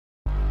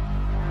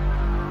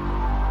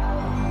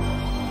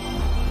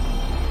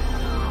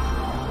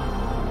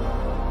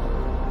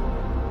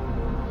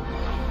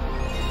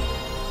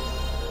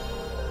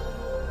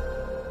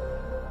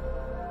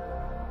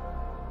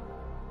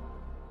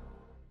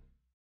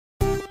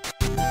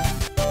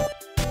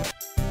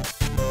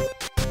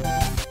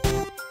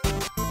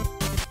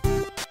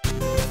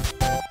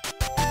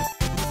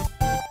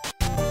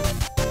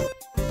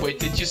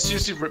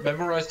seriously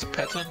memorize the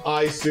pattern?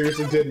 I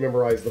seriously did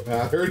memorize the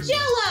pattern.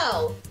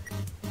 Jello!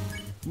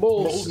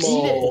 Mold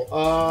small.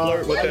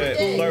 Flirt with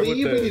it. Flirt with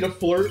We need to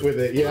flirt with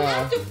it, You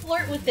yeah. have to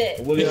flirt with it.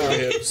 Wiggle your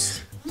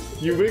hips.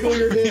 You wiggle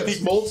your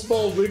hips, mold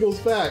small wiggles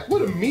back.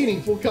 What a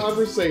meaningful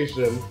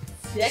conversation.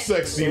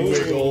 Sexy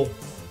wiggle.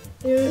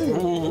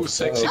 Ooh,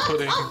 sexy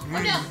pudding. Oh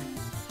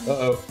no!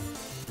 Uh-oh.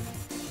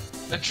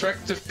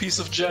 Attractive piece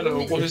of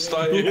jello. What is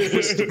thy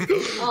wisdom?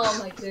 Oh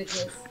my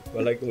goodness.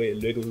 I like the way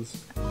it wiggles.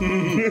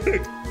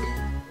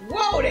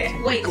 Whoa there!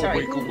 Wait, sorry.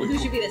 Wiggle, Who wiggle.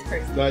 should be this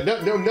person? No.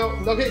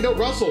 Okay, no,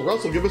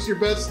 Russell, give us your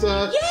best.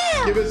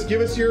 Yeah!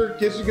 Give us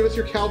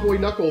your cowboy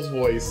Knuckles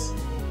voice.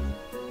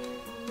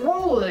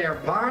 Whoa there,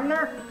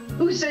 partner.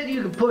 Who said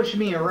you could push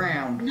me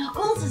around?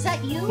 Knuckles, is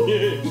that you?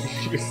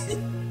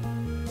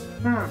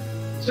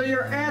 So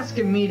you're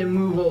asking me to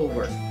move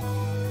over.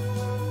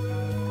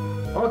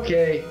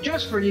 Okay,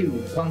 just for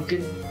you,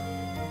 pumpkin.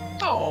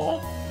 Oh.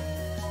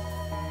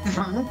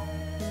 Huh?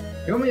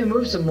 You want me to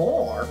move some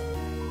more?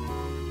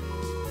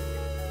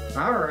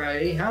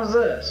 Alrighty, how's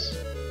this?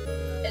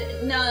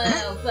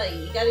 No, buddy.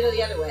 You gotta go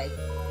the other way.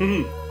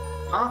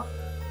 Huh?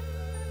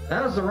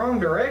 That was the wrong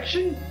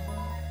direction?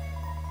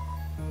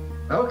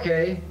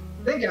 Okay,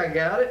 think I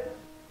got it.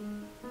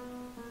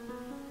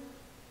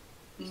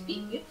 You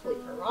speak beautifully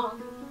for rock.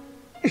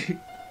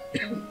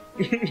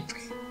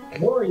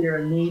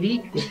 Warrior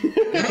needy.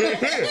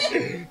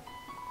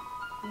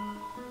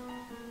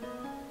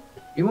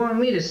 You want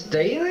me to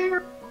stay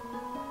there?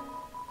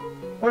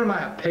 What am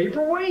I, a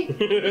paperweight?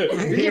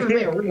 You're giving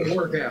me a real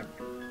workout.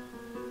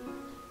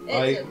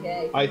 It's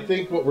okay. I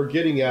think what we're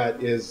getting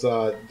at is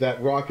that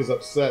Rock is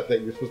upset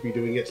that you're supposed to be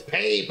doing its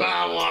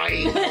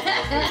paperweight.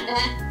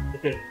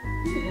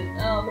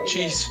 Oh my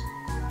Cheese.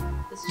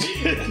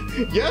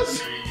 God.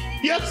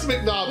 Yes,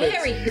 McNobbins.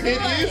 Very good.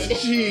 It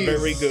is cheese.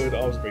 Very good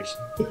observation.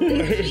 The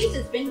cheese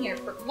has been here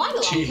for quite a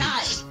long Cheese.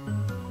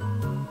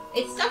 time.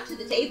 It's stuck to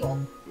the table.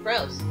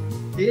 Gross.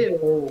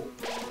 Ew.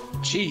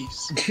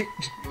 Cheese.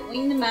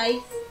 Knowing the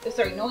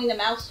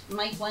mouse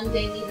might one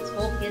day leave its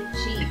hole to get the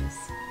cheese.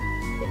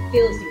 It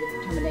fills you with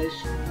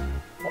determination.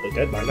 Probably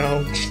dead by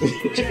now.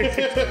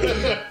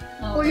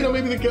 Well, you know,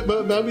 maybe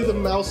the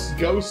mouse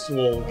ghost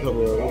will come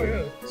around. Oh,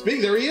 yeah.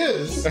 Speak, there he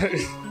is.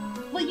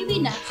 Will you be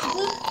next?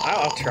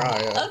 I'll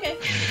try. Okay.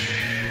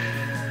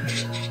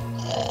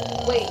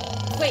 Wait.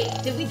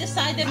 Did we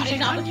decide that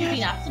McNobbins would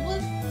be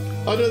Napstablook?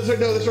 Oh,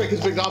 no, that's right,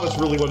 because McNobbins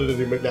really wanted to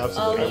do McNabbs.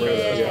 Oh,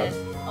 yeah.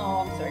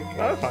 Oh, I'm sorry.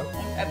 Oh, fine.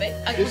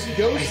 This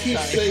ghost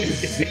keeps saying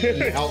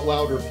Z out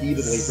loud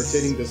repeatedly,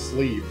 pretending to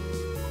sleep.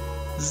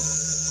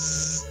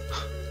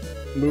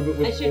 Move it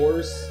with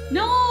force.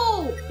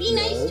 No! Be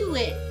nice to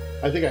it!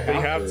 I think I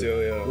have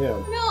to.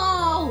 Yeah.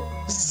 No!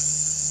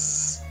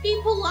 Be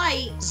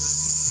polite!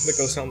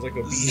 Nico sounds like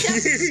a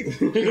bee.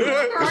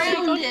 Look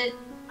around it!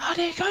 Are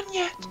they gone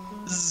yet?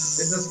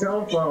 It's a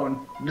cell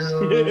phone.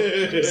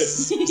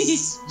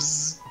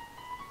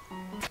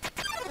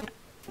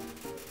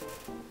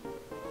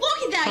 Look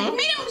at that!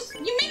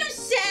 You made him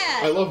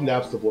sad! I love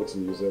Napstablook's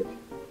music.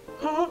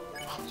 Huh?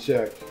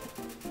 Check.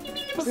 You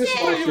made him This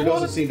sad! monster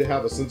doesn't seem to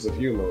have a sense of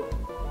humor.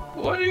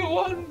 What do you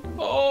want?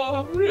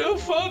 Oh, real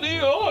funny.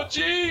 Oh,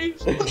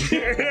 jeez.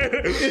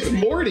 It's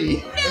Morty!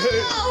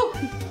 No!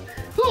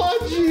 Oh,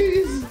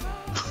 jeez!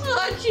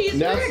 Oh, jeez.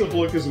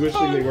 Napstablook is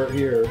wishing they weren't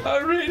here. I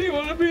really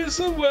want to be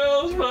somewhere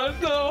else right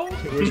now.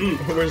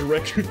 Where's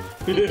Rick? Give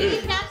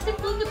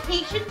Napstablook a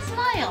patient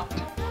smile.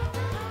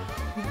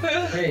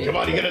 Hey, Come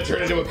on, you gotta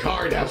turn into a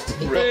car,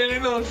 Napstablook. Really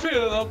not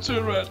feeling up to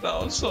it right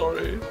now.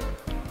 Sorry.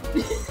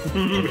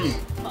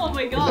 Oh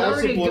my it's god.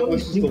 already a Napstablook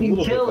was ghost. just You a can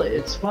little kill bit- it.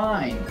 It's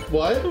fine.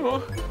 What?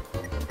 Oh,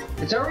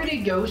 It's already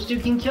a ghost. You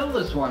can kill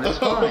this one. It's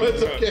Oh, fine.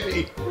 it's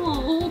okay.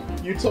 Oh.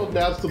 You told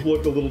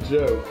Napstablook a little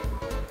joke.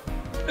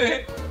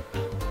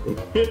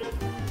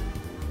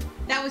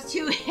 That was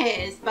 2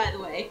 hairs, by the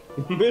way.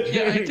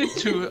 yeah,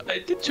 I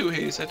did two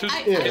haze. I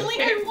only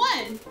heard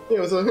one. Yeah,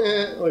 it was like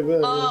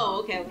that.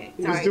 Oh, okay.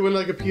 He was Sorry. doing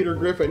like a Peter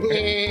Griffin.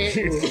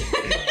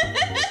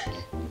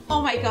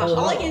 Oh my gosh,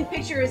 all I can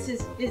picture is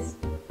his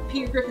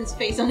Peter Griffin's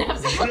face on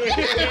Napstablook.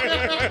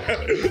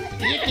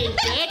 You think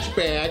that's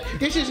bad?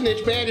 This isn't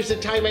as bad as the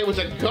time I was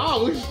a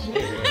ghost.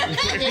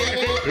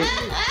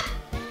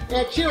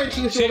 Cheering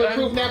seems to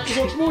improve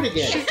Napstablook's mood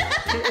again.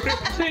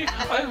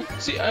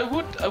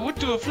 I would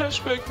do a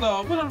flashback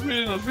now, but I'm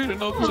really not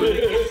feeling up to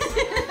it.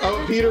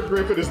 Oh, Peter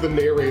Griffin is the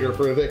narrator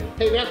for the thing.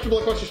 Hey,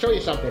 Napstablook wants to show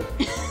you something.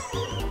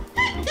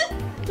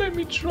 Let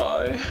me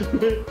try.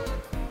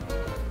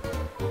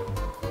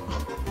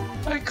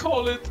 I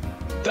call it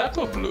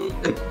Dapper Blue.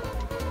 Do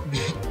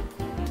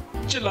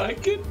you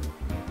like it?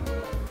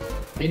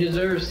 He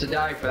deserves to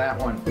die for that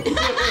one. He's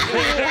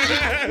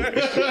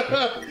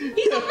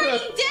already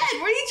dead.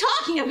 What are you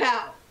talking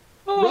about?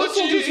 Oh,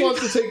 Russell just gee.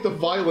 wants to take the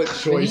violent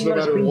choice He no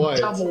must matter be what.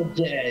 double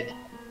dead.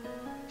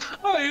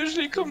 I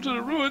usually come to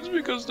the ruins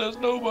because there's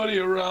nobody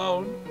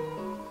around.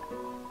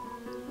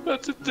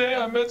 But today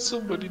I met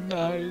somebody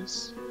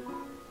nice.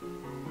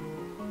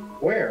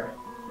 Where?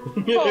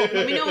 Oh,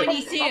 Let me know when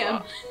you see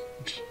him.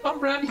 I'm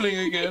rambling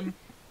again.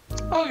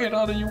 I'll get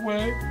out of your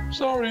way.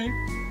 Sorry.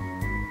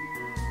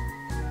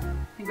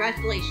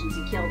 Congratulations,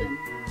 you killed him.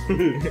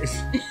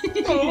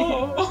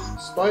 Oh.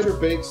 Spider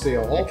bake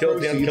sale. All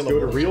killed the proceeds go to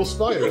unkillable. real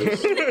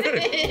spiders.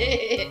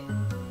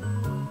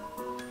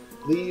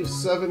 Leave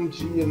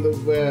 7G in the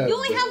web. You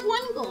only have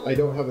 1 gold. I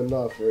don't have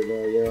enough right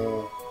now,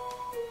 yeah.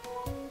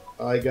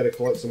 I gotta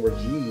collect some more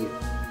G.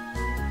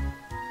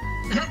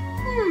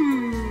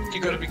 You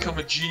gotta become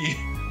a G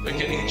by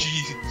getting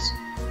G's.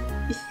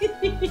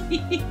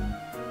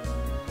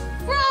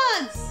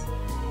 Frogs!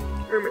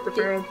 Kermit the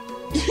Frog.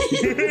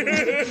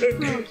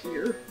 Frog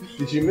here.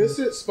 Did you miss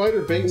it?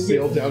 Spider bake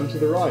sale down to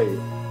the right.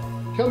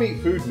 Come eat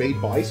food made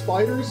by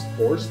spiders,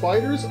 for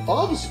spiders,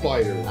 of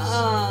spiders.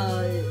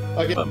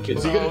 Okay,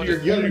 so you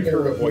gotta do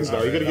Kermit voice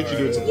now. You gotta get you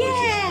doing some voices.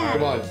 Yeah!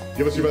 Come on,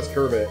 give us your best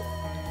Kermit.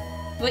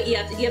 Wait, you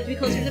have to be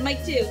closer to the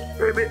mic too.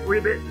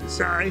 Ribbit,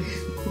 sigh.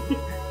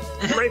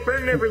 My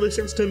friend never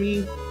listens to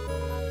me.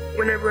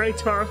 Whenever I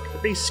talk,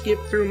 they skip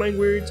through my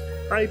words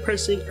by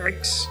pressing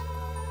X.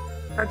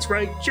 That's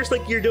right, just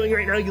like you're doing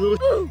right now, you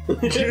little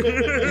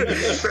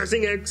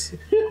pressing X.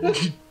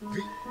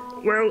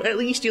 Well, at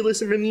least you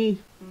listen to me.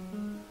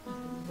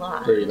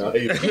 Very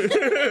nice.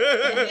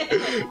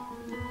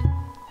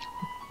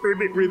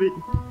 Ribbit.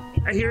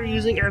 I hear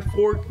using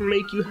F4 can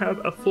make you have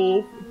a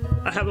full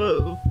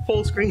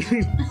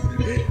screen.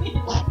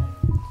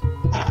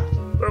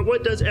 But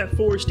what does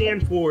F4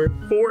 stand for?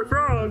 4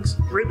 frogs.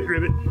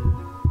 Ribbit.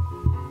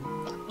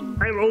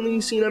 I've only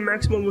seen a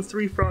maximum of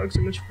 3 frogs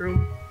in this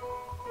room.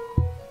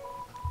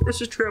 This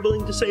is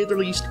troubling to say the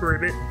least,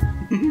 Ribbit.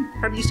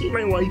 Have you seen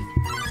my wife?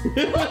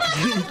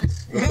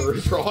 The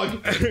third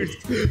frog.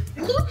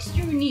 Luke's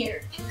drew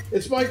near.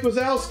 It's Mike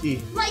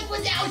Wazowski. Mike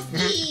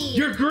Wazowski!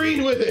 You're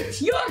green with it.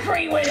 You're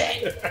green with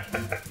it!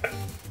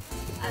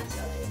 I'm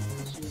sorry.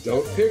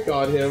 Don't pick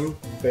on him.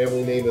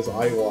 Family name is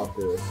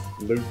Eyewalker.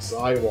 Luke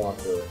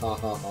Skywalker. Ha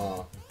ha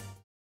ha.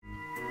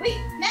 Wait,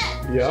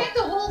 Matt! Yeah? Check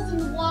the holes in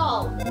the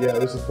wall! Yeah,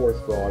 there's a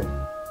 4th frog.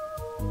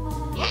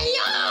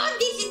 Hello!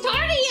 This is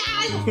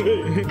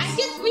Toriel! I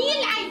just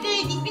realized that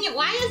it's been a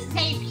while since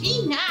I've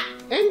seen her.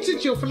 And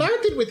since you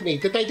flirted with me,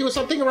 did I do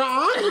something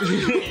wrong? I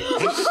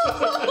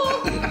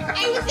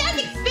was not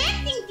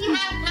expecting to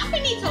have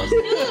company so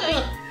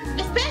soon.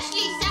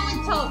 Especially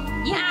someone so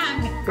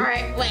young.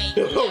 Alright, wait.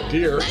 Oh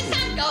dear. Let's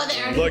not go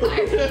there anymore.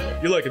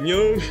 You like him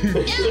young?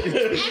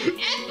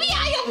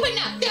 FBI, open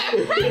up! There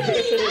are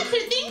probably lots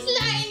of things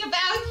lying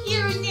about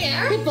here and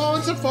there. The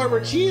bones of former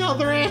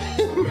children.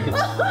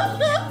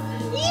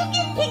 You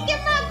can pick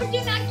them up, but do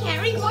not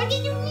carry more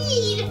than you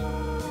need.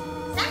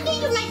 Someday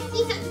you might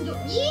see something you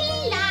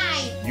really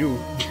like. You.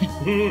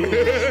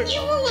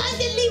 You will want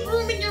to leave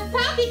room in your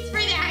pockets for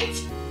that.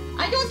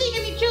 I don't think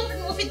any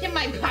children will fit in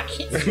my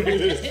pockets.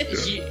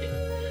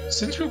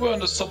 Since we were on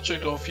the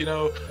subject of,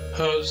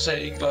 her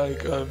saying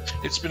like,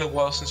 it's been a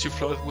while since you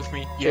flirted with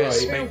me.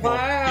 Yes, Right.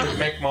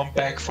 make mom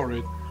beg for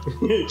it.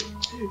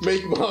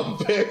 Make mom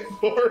beg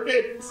for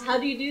it. How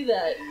do you do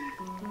that?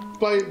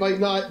 By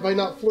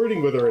not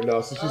flirting with her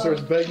enough, so she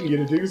starts begging you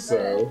to do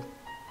so.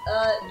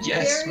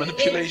 Yes, very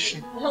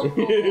manipulation.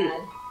 Helpful,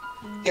 Dad.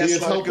 See,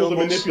 it's helpful to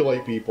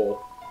manipulate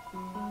people.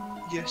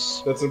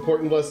 Yes. That's an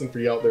important lesson for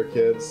you out there,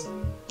 kids.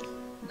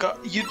 God,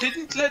 you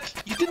didn't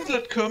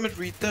let Kermit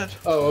read that.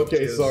 Oh,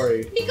 okay,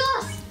 sorry.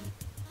 Because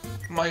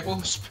My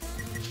wasp.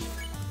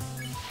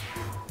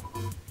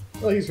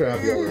 Oh, he's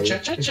happy already. Cha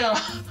cha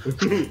cha.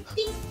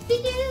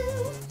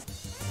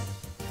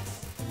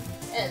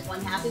 There's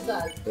one happy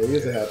bug. He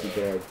is a happy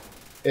dog.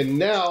 And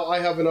now I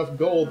have enough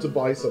gold to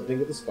buy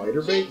something at the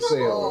spider bake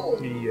sale.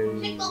 Check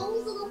the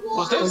holes in the wall.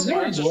 Was that Was there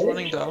spider a just wolf?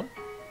 running down?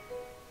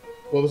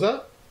 What was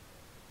that?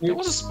 There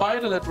was a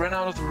spider that ran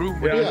out of the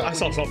room. Yeah, I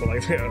saw something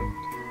like that.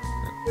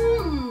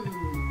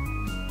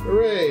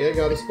 Hooray, I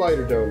got a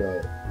spider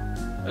donut.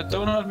 A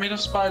donut made of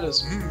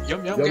spiders.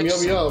 Yum yum. Yum, get yum,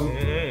 some.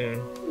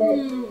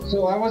 yum.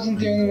 So I wasn't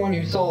the only one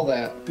who saw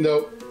that.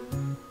 Nope.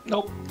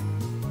 Nope.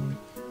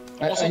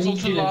 I Also need told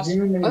you the to last.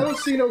 zoom in. I don't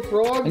see no I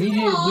frog. need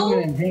you to zoom in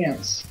and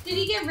enhance. Did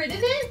he get rid of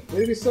it?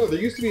 Maybe so. There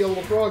used to be a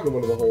little frog in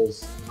one of the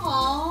holes.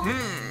 Aww.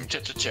 Cha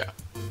cha cha.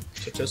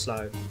 Just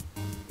like.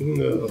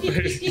 No.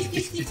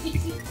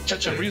 Cha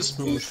cha real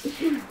smooth.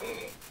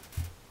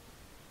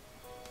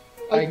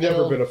 I've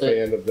never been a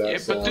fan of that Yeah,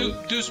 song.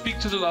 but do speak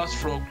to the last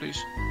frog, please.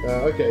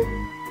 Okay.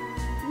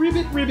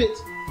 Ribbit, Ribbit,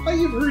 I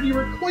have heard you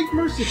are quite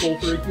merciful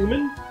for a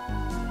human.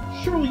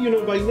 Surely you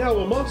know by now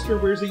a monster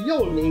wears a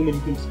yellow name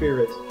and can spare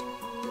it.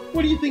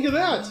 What do you think of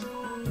that?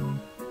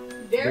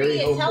 Very,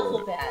 it's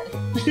helpful.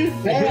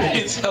 helpful bad.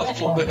 It's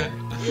helpful then.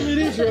 It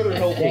is rather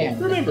helpful. Damn.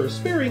 Remember,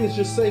 sparing is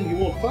just saying you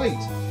won't fight.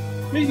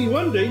 Maybe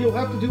one day you'll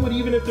have to do it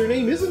even if their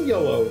name isn't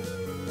yellow.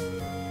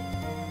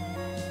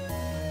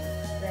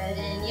 Red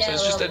and So yellow,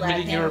 it's just black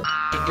admitting and you're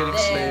getting there,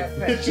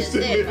 slaved. It's just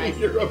precious admitting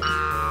you're a...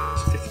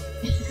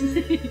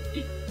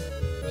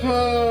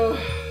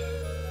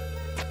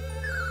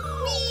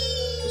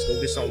 Let's go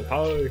get some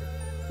pie.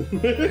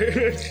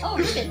 Oh,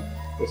 ribbon.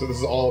 So this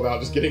is all about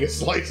just getting a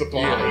slice of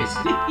pie.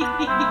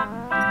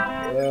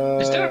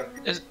 Is there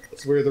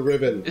Let's wear the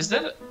ribbon. is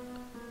that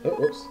Oh,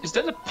 whoops. Is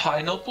that a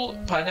pineapple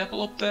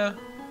up there?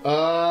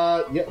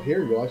 Yeah,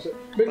 here you go, actually.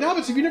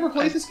 McNubbins, have you never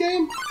played this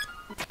game?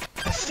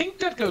 I think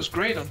that goes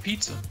great on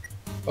pizza.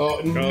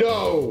 Oh,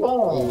 no!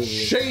 Oh.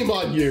 Shame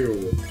on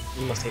you!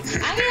 Even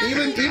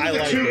I the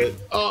like two... it.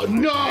 Oh,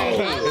 no!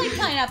 I like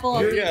pineapple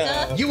on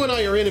pizza. You and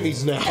I are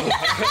enemies now.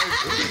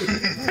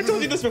 I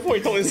told you this before,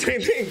 you told me the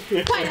same thing.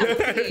 Pineapple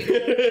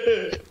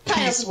team.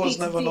 Peace was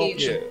Pineapple never an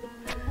pizza option.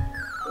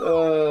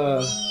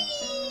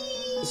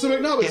 So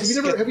McNubbins, Yes,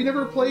 have you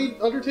never played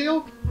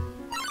Undertale?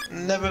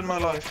 Never in my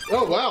life.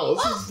 Oh wow,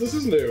 this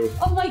is new.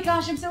 Oh my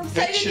gosh, I'm so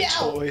excited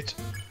now. Vegetoid.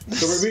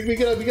 So we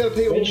gotta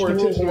pay a little more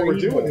attention to what we're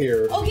doing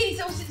here. Okay,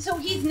 so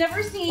he's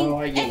never seen Oh,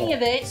 I get any it.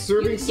 of it.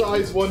 Serving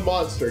size 1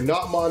 monster,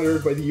 not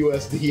monitored by the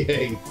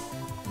USDA.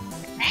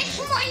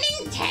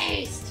 Excellent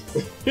taste.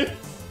 It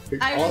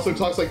also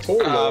talks like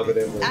Torio,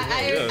 evidently.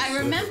 I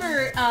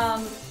remember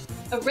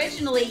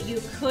originally you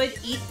could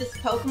eat this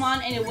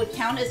Pokemon and it would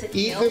count as a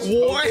Eat kill. this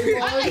Why do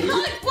Pokemon? you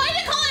call it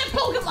a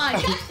Pokemon?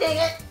 God dang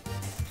it!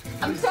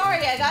 I'm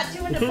sorry, I got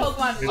too into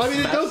Pokemon. I mean,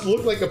 it does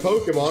look like a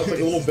Pokemon. It's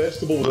like a little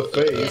vegetable with a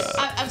face.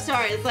 I'm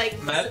sorry, it's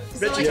like Matt,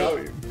 so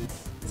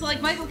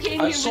like Michael came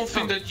I here have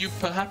something that you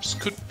perhaps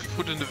could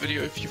put in the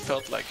video if you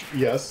felt like it.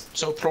 Yes.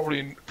 So you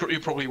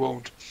probably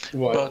won't.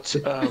 What? But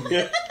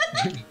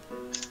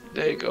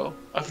there you go.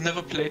 I've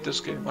never played this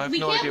game. I have we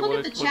no can't idea look what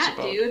at the it's chat,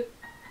 about. dude.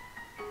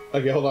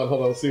 Okay, hold on.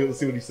 Let's see what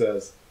he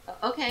says.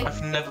 Okay.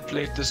 I've never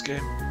played this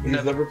game.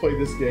 He's never played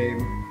this game.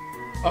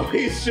 Oh,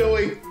 he's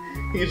showing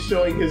his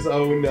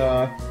own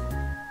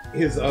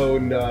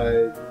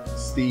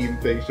Steam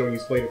thing, showing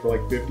he's played it for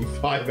like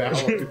 55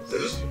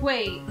 hours.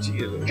 Wait.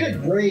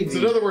 Good grades. So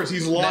in other words,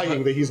 he's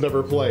lying that he's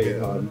never played,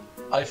 hon.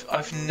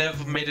 I've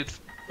never made it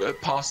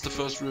past the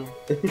first room.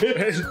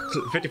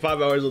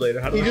 55 hours later,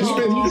 how do He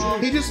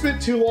just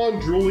spent too long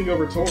drooling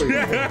over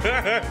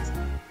Torio.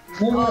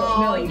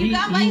 Oh, you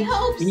got my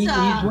hopes He's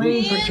up,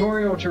 waiting for man.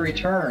 Torio to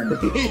return.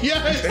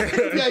 Yes,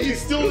 yeah,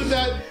 he's still in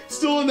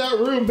that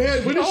room,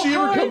 man. When does she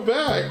ever come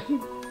back?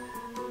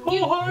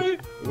 Oh hi!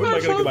 When am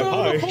I gonna get my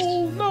pie?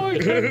 Now I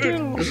can't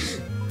do.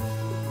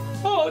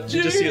 Oh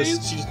You just see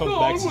she just comes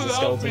back, sees the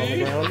skeleton on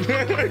the ground.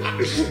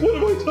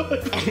 What have I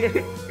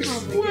done?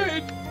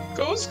 Wait,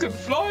 ghosts can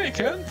fly,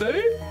 can't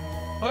they?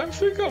 I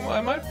think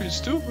I might be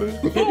stupid.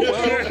 Oh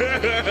well.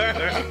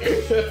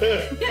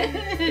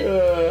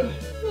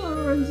 Oh, it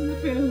runs in the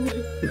family.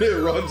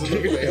 It runs in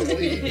the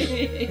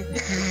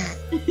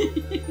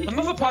family.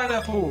 Another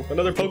pineapple.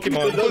 Another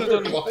Pokemon.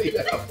 Another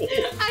pineapple.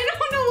 I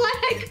don't know why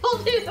I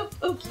called it a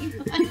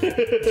Pokemon.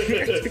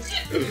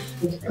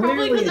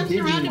 Probably because I'm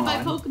surrounded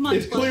by Pokemon.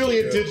 It's clearly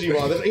a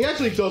Digimon. He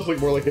actually does look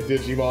more like a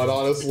Digimon,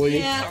 honestly.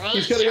 Yeah.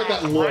 He's kind of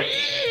got that look.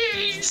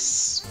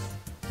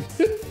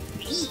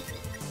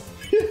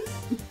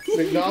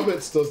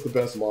 McNubbins does the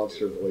best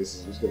monster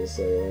voices, I was gonna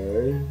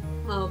say, right?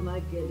 Oh my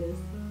goodness.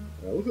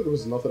 Looks like there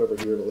was nothing over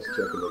here, but let's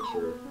check and make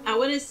sure. I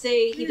want to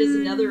say he does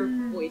another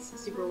voice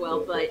super well,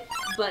 but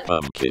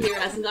Peter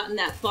hasn't gotten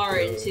that far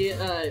into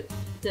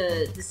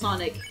the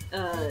Sonic,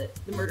 the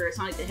Murder of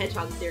Sonic the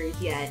Hedgehog series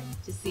yet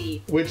to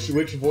see. Which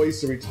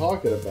voice are we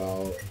talking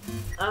about?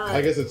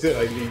 I guess that's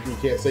it. You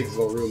can't say because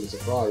it'll ruin the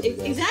surprise.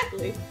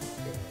 Exactly.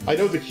 I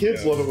know the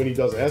kids love it when he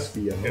does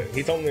Espio. Yeah,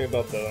 he told me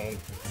about the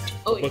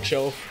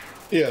bookshelf.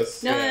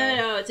 Yes.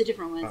 No, it's a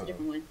different one. It's a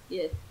different one.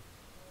 Yeah.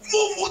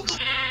 Mom, what the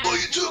f are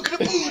you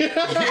talking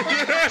about?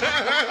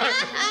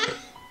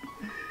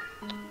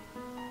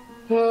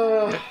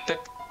 that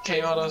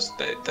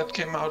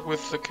came out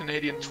with the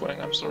Canadian twang.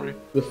 I'm sorry.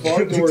 The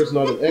far door is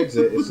not an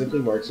exit. It simply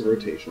marks a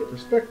rotation of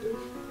perspective.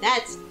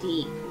 That's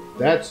deep.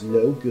 That's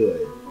no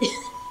good.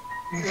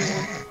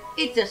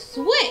 It's a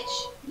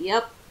Switch.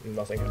 Yep.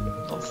 Nothing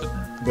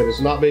happened. But it's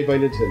not made by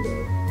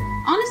Nintendo.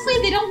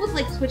 Honestly, they don't look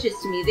like Switches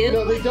to me. They No,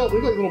 look they like, don't. They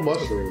look like little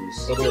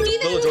mushrooms. Little look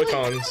like-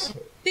 Joy-Cons.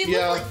 they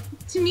look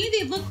like, to me,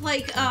 they look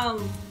like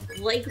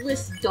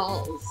legless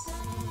dolls.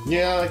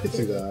 Yeah, I can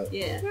see that.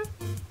 Yeah.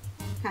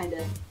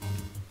 Kinda.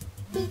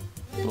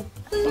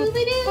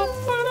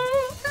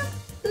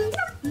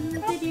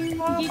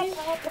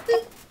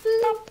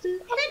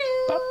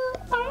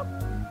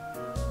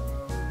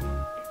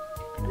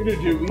 We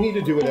need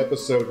to do an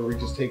episode where we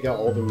just take out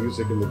all the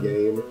music in the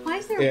game, Why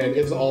is there and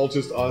it's all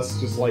just us,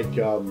 just like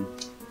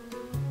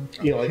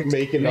like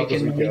making up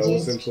as we go.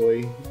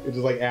 Essentially, it's just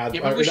like add.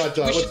 Yeah, but we should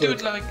do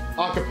it like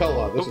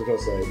acapella. That's what I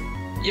was saying.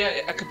 Yeah,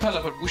 a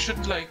cappella, but we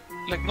should like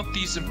not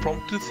these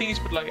impromptu things,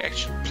 but like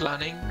actually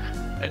planning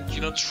and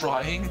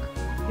trying.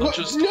 Not What?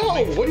 just No!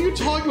 hoping. What are you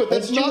talking about?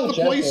 That's not the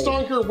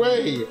PlayStonker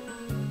way.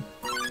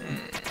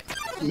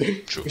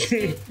 True.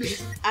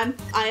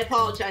 I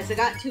apologize. I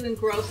got too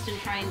engrossed in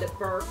trying to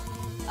burp.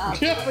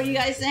 What were you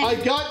guys saying? I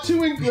got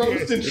too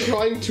engrossed in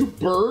trying to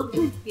burp.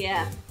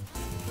 Yeah.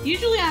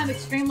 Usually I'm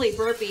extremely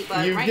burpy,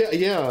 but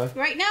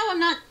right now I'm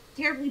not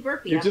terribly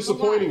burpy. You're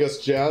disappointing us,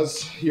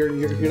 Jazz. You're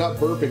not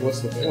burping. What's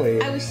the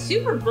point? I was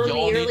super burpy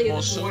Y'all need earlier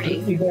more this soda.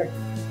 morning.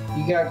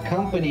 You got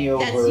company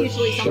over. That's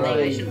usually something I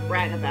Sorry. shouldn't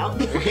brag about.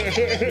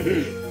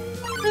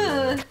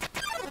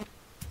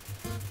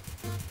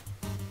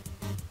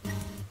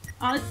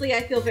 Honestly,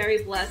 I feel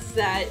very blessed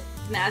that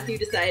Matthew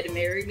decided to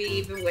marry me,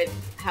 even with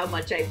how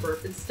much I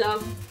burp and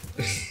stuff.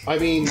 I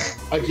mean,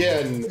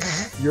 again,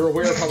 you're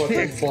aware of how much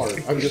I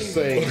fart. I'm just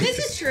saying. This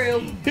is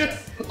true.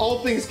 All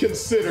things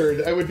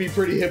considered, I would be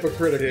pretty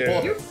hypocritical.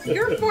 Yeah.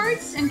 Your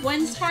farts and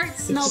Gwen's farts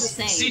smell the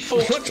same. See,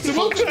 folks, funnily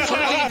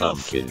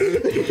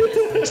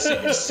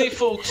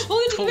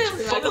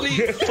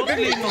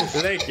enough,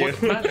 Thank you.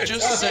 what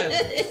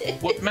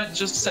Matt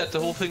just said, the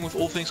whole thing with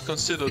all things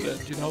considered,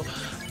 and you know,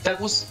 that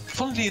was,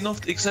 funnily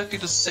enough, exactly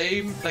the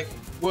same, like,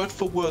 word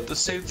for word, the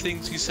same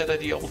things he said at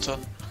the altar.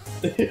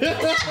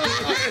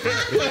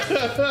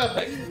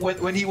 Like,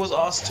 when he was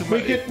asked to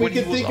marry, when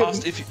he was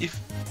asked if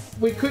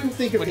we couldn't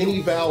think of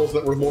any vows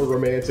that were more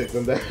romantic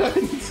than that.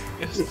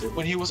 Yes,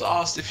 when he was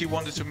asked if he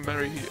wanted to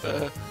marry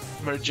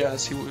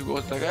Jazz, he was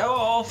like, "Oh,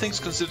 all things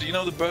considered, you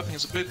know, the birthing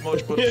is a bit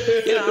much, but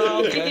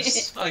yeah,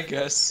 I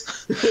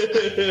guess."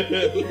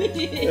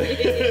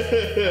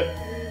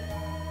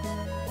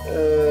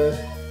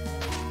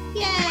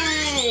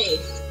 Yay!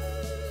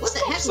 What the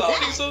heck was Sounding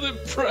that? so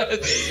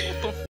depressed.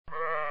 What the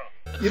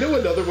You know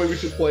another way we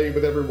should play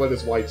with everyone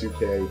is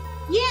Y2K.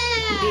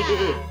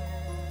 Yeah!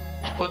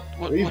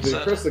 what's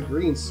that? Press the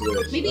green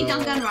switch. Maybe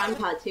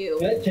Danganronpa too.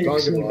 That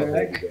takes me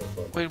back.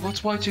 Wait,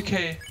 what's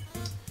Y2K?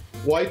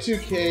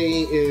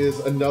 Y2K is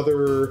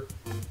another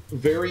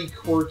very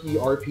quirky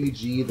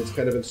RPG that's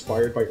kind of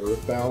inspired by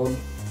Earthbound.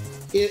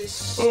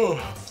 It's... Wow,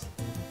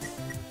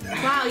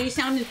 you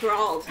sound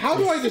enthralled. How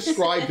do I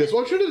describe this?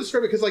 Well, I'm trying to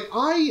describe it because, like,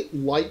 I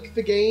like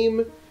the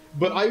game,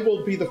 but I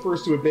will be the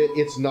first to admit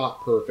it's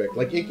not perfect.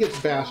 Like, it gets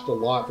bashed a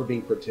lot for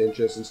being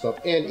pretentious and stuff,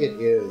 and it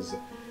is.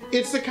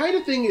 It's the kind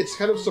of thing, it's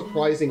kind of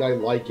surprising I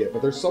like it,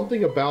 but there's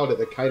something about it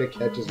that kind of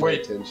catches my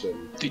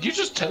attention. Did you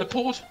just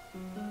teleport?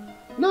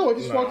 No, I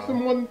just walked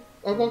from one...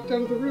 I walked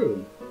out of the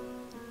room.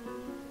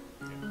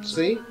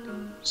 See?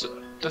 So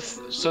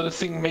the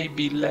thing may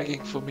be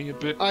lagging for me a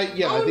bit. I think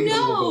it's a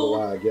little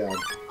bit of lag, yeah.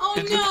 Oh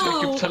It looked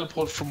like you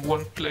teleported from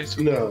one place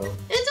to another. No.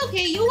 It's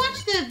okay, you'll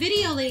watch the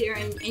video later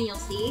and you'll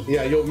see.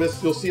 Yeah,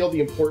 you'll see all the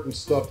important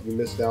stuff that you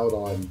missed out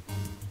on.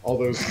 All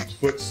those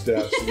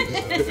footsteps you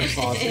just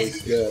constantly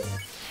skip.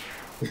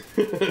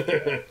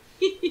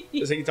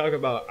 So you talk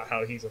about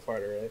how he's a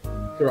farter, right?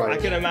 Right. I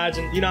can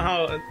imagine, you know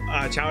how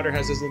Chowder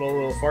has his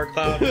little fart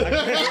cloud? A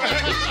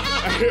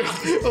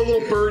little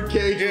bird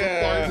cage with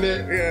a fart in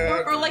it.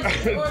 Yeah. Or like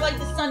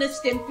the son of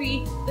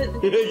Stimpy.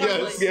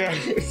 Yes. Yeah.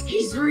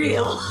 He's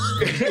real.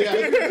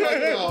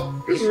 Yeah,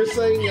 we were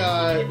saying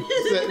that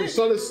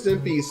son of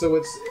Stimpy, so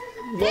it's...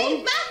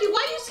 Hey, Matthew,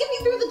 why are you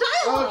skipping through the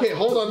dialogue? Okay,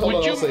 hold on,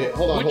 I'll say it.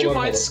 Hold on. Would you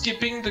mind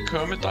skipping the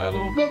Kermit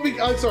dialogue? Well,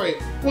 I'm sorry.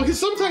 Well, because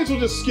sometimes we'll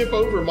just skip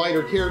over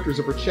minor characters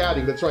if we're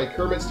chatting. That's right,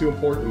 Kermit's too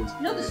important.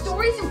 No, the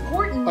story's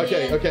important,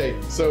 Okay, man. okay.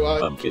 So, why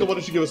don't you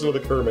give us another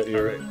Kermit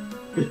here?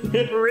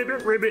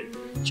 Ribbit,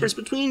 just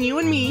between you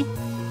and me,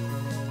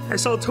 I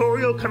saw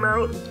Torio come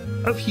out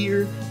of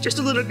here just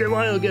a little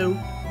while ago.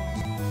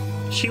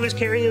 She was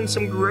carrying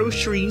some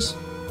groceries.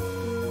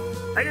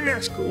 I didn't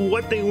ask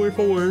what they were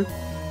for.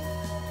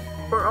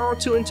 We're all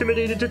too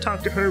intimidated to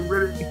talk to her,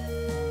 Ribbit.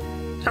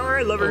 Tell her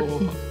I love her.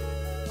 Oh,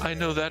 I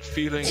know that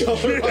feeling. You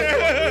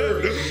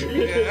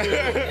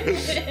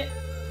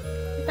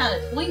found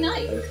a toy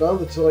knife. I found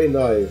the toy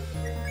knife.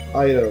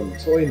 Item,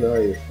 toy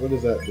knife. What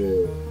does that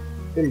do?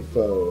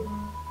 Info.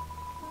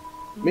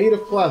 Made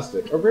of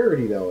plastic. A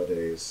rarity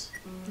nowadays.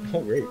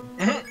 Oh, great.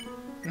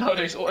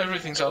 Nowadays,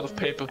 everything's out of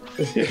paper.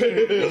 Let's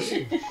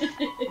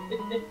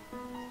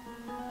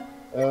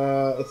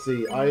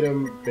see.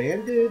 Item,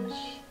 bandage.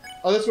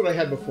 Oh, that's what I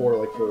had before,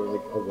 like for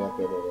like a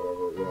weapon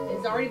or whatever. Yeah.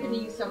 It's already been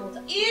used several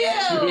times.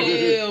 Ew!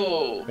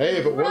 Ew! Hey,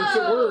 if it works,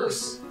 it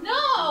works.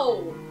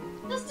 No!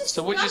 That's disgusting.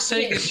 So what you're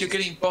saying is you're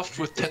getting buffed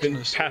with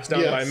tetanus. Passed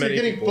down by Yes, many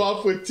you're getting people.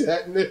 buffed with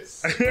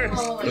tetanus. Oh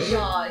my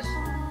gosh.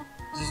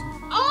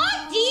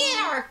 Oh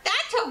dear!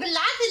 That took a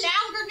lot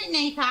longer than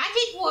I thought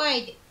it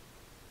would.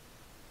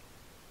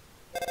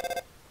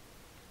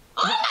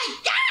 Oh my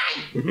god!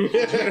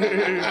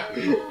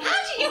 How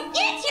did you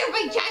get here,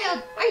 my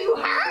child? Are you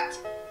hurt?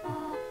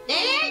 There,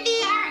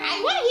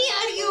 I will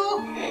heal you.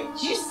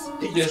 Just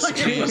Yes,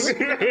 please. I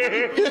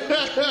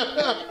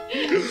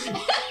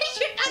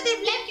should not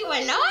have left you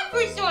alone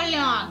for so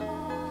long.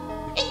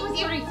 It was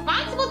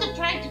irresponsible to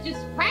try to just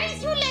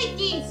surprise you like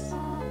this.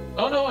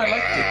 Oh no, I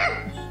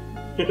liked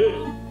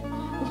it.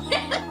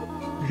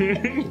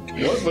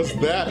 What was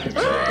that? I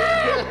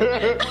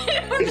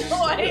don't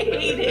know, I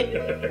hate it.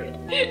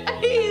 I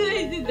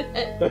hated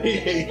that. I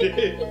hate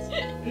it.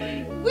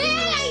 Well,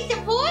 I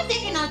suppose I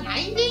cannot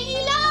hide any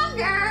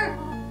longer.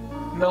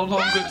 No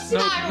longer. That's No,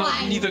 not no,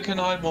 one. neither can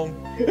I, Mom.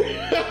 No, not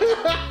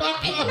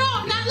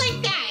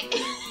like that.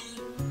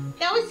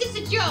 That was just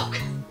a joke.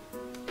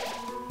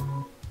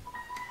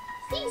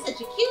 Seeing such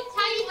a cute,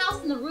 tiny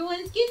house in the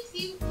ruins gives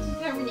you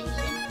determination.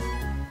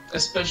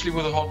 Especially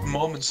with a hot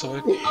mom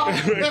inside. Oh,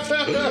 do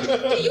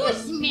you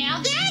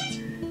smell that?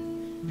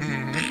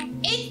 Mm.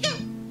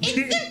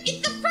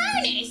 It's the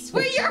furnace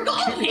where you're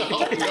going. Oh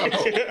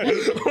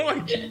my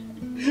God.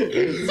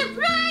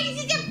 Surprise!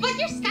 It's a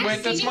butterscotch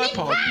wait, that's my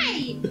part.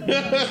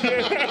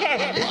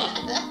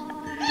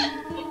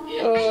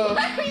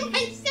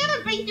 Everyone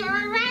celebrate your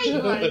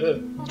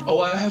arrival. Oh,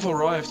 I have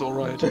arrived,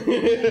 alright. You're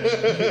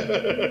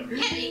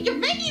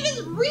making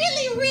this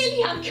really,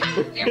 really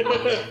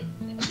uncomfortable.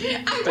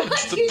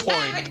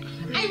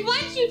 I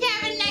want you to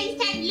have a nice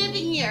time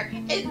living here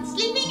and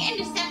sleeping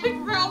in a separate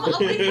room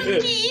away from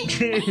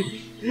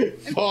me.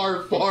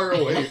 Far, far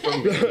away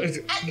from me.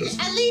 At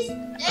least.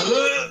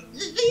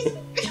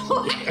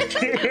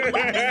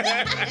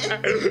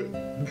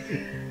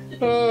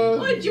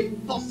 Would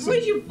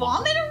you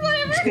vomit or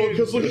whatever? Well,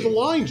 because look at the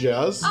line,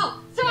 Jazz.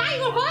 Oh, so I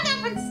will run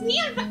up and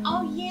snail pie.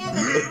 Oh yeah,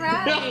 that's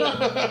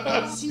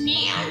right.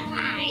 Snail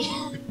pie.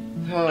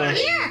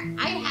 Here,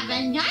 I have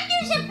another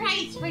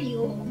surprise for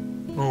you.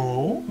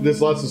 Oh?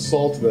 There's lots of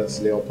salt in that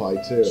snail pie,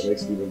 too. It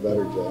makes it even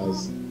better,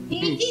 Jazz.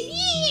 This is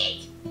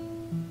it.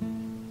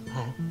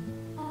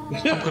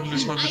 I'm gonna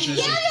lose my A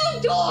virginity.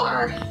 yellow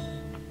door.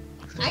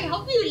 I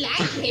hope you like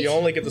it. You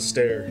only get to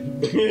stare.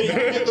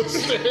 The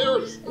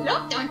stairs!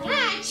 Look, don't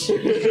touch.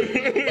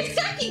 There's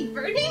something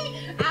burning.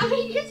 I'll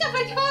make yourself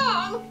at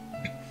home.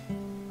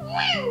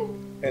 Woo!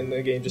 And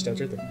the game just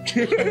ends right there.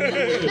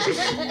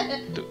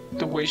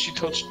 The way she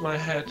touched my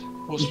head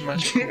was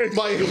magical.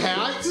 My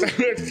hat?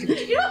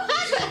 You don't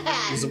have a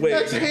hat. It's a wig.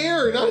 That's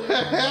hair, not a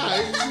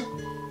hat!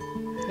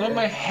 Not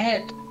my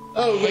head.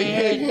 Oh, my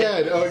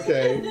head,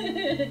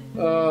 okay.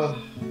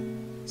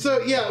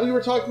 So, yeah, we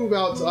were talking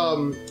about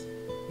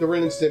the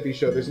Ren and Stimpy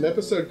show. There's an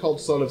episode called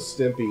Son of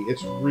Stimpy.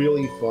 It's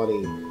really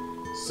funny.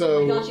 So,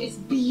 Oh my gosh, it's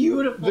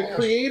beautiful. the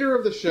creator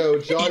of the show,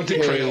 John K.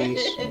 Eat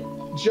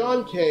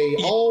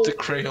the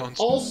crayons.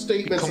 All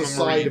statements Become a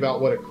aside Marine. about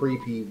what a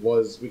creep he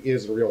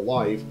is in real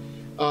life,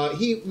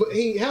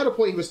 he had a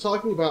point. He was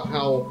talking about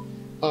how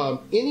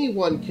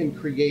anyone can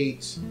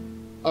create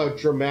a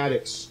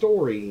dramatic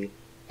story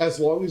as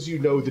long as you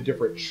know the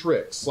different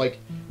tricks. Like,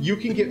 you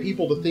can get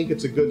people to think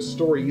it's a good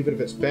story even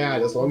if it's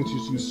bad, as long as you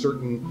use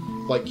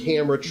certain, like,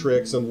 camera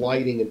tricks and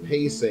lighting and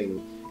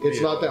pacing. It's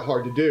not that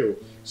hard to do.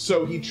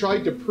 So he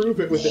tried to prove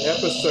it with an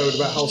episode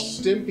about how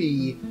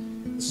Stimpy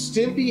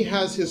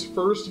has his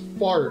first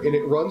fart and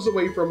it runs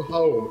away from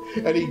home,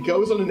 and he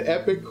goes on an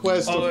epic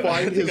quest to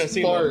find his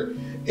fart.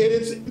 And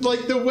it's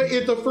like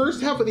the first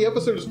half of the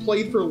episode is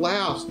played for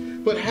laughs,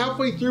 but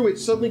halfway through it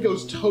suddenly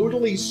goes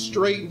totally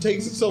straight and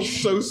takes itself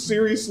so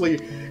seriously.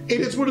 And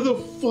it's one of the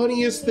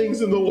funniest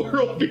things in the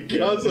world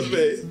because of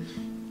it.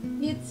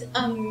 It's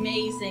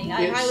amazing.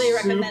 I It's highly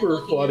recommend super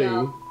looking funny. it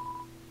up.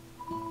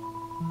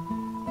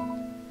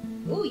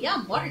 Ooh,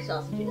 yum, water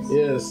sausages.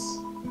 Yes.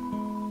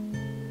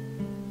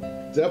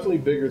 Definitely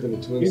bigger than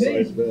a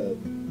twin-sized bed.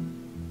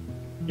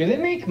 Do they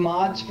make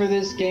mods for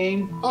this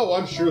game? Oh,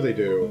 I'm sure they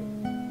do.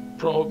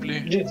 Probably.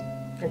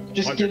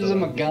 Just gives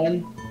them a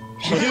gun.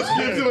 Just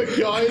gives him a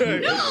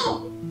gun.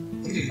 No!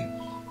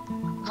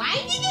 Why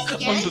did this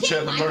Undertale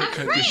skeleton want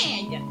America a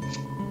edition.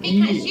 friend?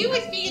 Because she was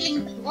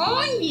feeling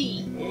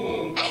lonely.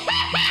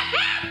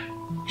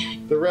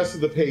 The rest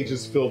of the page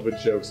is filled with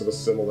jokes of a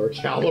similar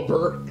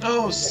caliber.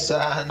 Oh,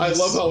 Sans. I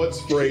love how it's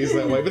phrased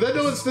that way, but that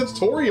it's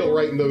Toriel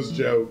writing those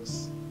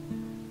jokes.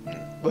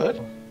 What?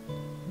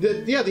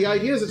 The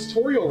idea is it's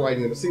Toriel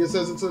writing them. See, it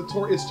says it's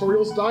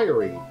Toriel's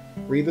diary.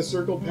 Read the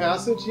circled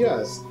passage?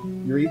 Yes.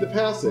 You read the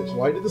passage.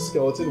 Why did the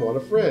skeleton want a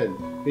friend?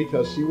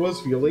 Because she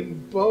was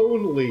feeling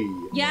lonely.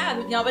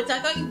 Yeah, no, but I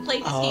thought you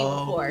played this game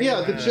before.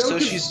 Yeah, the joke So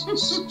is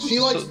she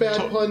likes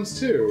bad puns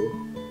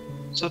too.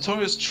 So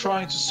Toriel's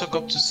trying to suck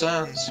up to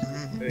Sans.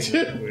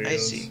 I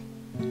see.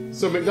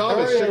 So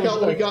McNobbits, check out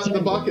what we got in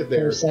the bucket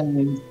there.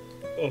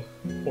 Oh,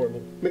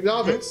 horrible.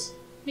 McNobbits,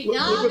 look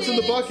what's in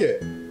the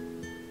bucket.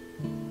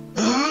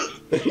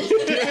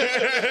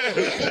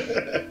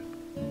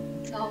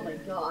 Oh my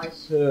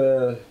gosh.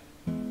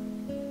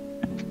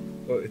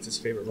 Oh, it's his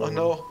favorite Oh one.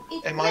 no.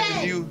 It's Am I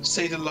red. the new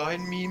say the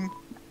line meme?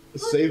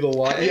 Say the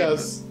line. Hey.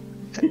 Yes.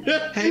 Hey,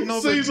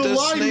 Nobbits, Say the there's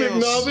line,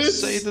 snails. McNobbits.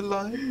 Say the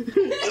line.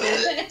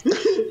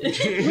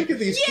 Look at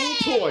these cool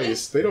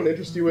toys. They don't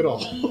interest you at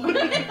all.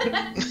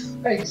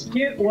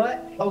 Excuse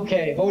what?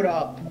 Okay, hold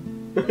up.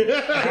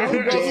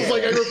 Russell's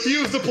like, I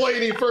refuse to play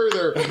any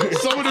further.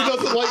 Someone who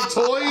doesn't like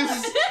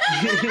toys.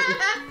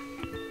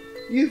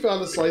 You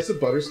found a slice of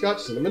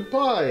butterscotch cinnamon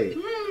pie.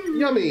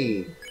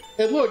 Yummy.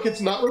 And look, it's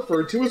not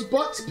referred to as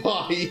butts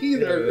pie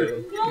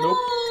either.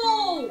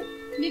 No!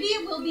 Maybe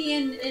it will be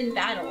in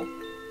battle.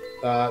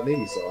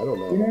 Maybe so. I don't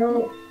know. You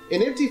know,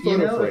 An empty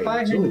photo frame. if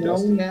I It's had really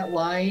known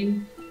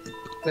dusty.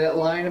 that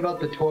line about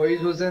the toys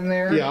was in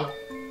there, Yeah.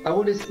 I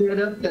would have set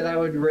up that I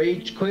would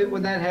rage quit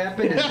when that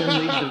happened and then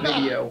leave the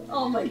video.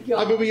 Oh my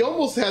god. I mean, we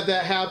almost had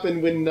that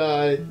happen when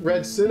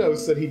Red Sinnoh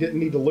said he didn't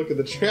need to look at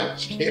the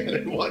trash can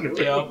in one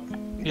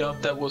room. Yeah,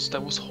 that was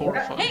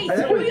horrifying. Hey, I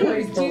never spoilers,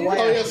 played for dude. last.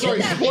 Oh yeah,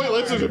 sorry,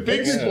 spoilers. Those are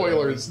big Yeah.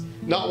 spoilers.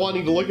 Not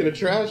wanting to look in a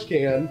trash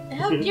can.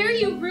 How dare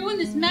you ruin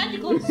this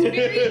magical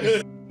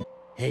experience?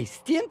 Hey,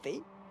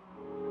 Stimpy.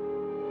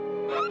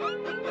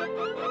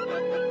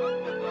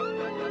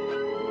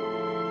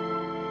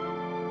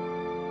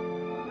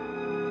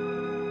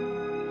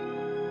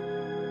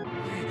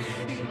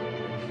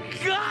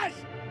 Gosh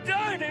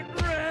get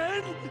it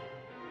red?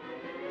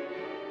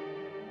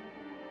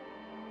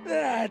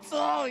 That's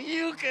all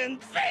you can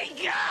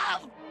think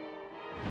of?